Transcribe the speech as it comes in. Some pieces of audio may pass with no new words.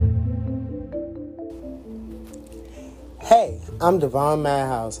Hey, I'm Devon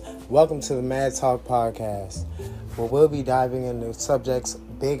Madhouse. Welcome to the MadTalk podcast, where we'll be diving into subjects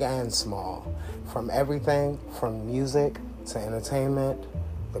big and small, from everything from music to entertainment,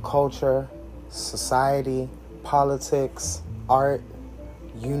 the culture, society, politics, art,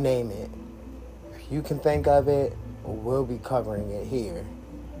 you name it. If you can think of it, we'll be covering it here.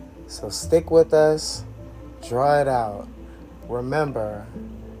 So stick with us, draw it out. Remember,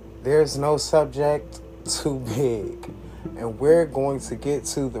 there's no subject too big. And we're going to get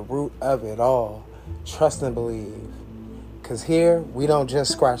to the root of it all. Trust and believe. Because here, we don't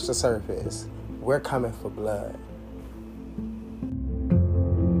just scratch the surface. We're coming for blood.